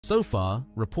So far,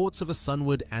 reports of a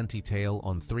sunwood antitail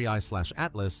on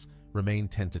 3I/Atlas remain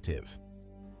tentative.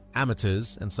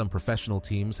 Amateurs and some professional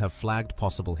teams have flagged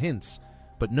possible hints,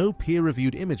 but no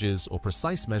peer-reviewed images or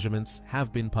precise measurements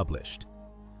have been published.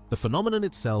 The phenomenon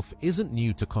itself isn't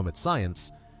new to comet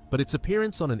science, but its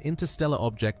appearance on an interstellar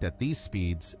object at these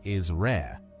speeds is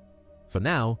rare. For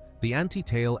now, the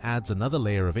antitail adds another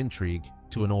layer of intrigue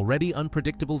to an already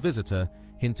unpredictable visitor,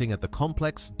 hinting at the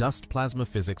complex dust plasma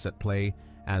physics at play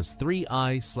as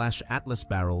 3I/Atlas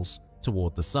barrels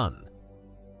toward the Sun.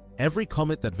 Every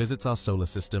comet that visits our solar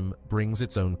system brings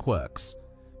its own quirks,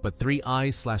 but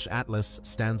 3I/Atlas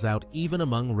stands out even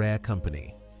among rare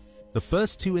company. The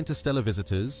first two interstellar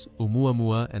visitors,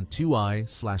 Umuamu and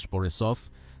 2I/Borisov,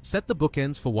 set the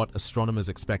bookends for what astronomers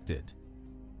expected.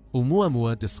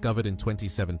 Umuamu, discovered in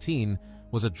 2017,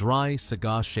 was a dry,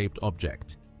 cigar-shaped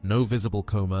object. No visible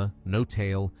coma, no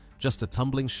tail, just a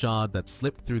tumbling shard that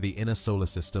slipped through the inner solar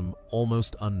system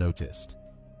almost unnoticed.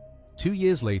 2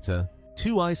 years later,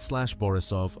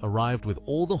 2I/Borisov arrived with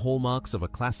all the hallmarks of a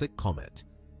classic comet.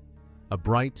 A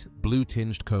bright,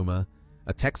 blue-tinged coma,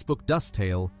 a textbook dust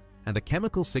tail, and a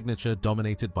chemical signature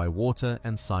dominated by water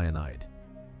and cyanide,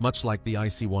 much like the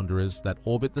icy wanderers that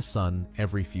orbit the Sun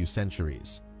every few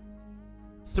centuries.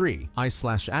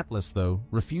 3I/Atlas, though,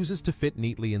 refuses to fit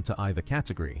neatly into either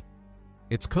category.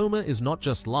 Its coma is not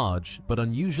just large, but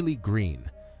unusually green,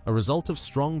 a result of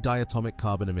strong diatomic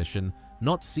carbon emission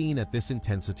not seen at this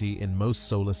intensity in most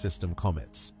solar system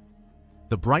comets.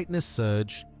 The brightness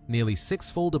surge, nearly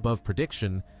six-fold above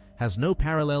prediction, has no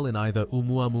parallel in either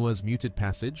Umuamu's muted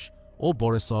passage or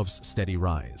Borisov's steady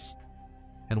rise.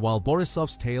 And while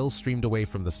Borisov's tail streamed away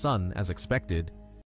from the Sun as expected,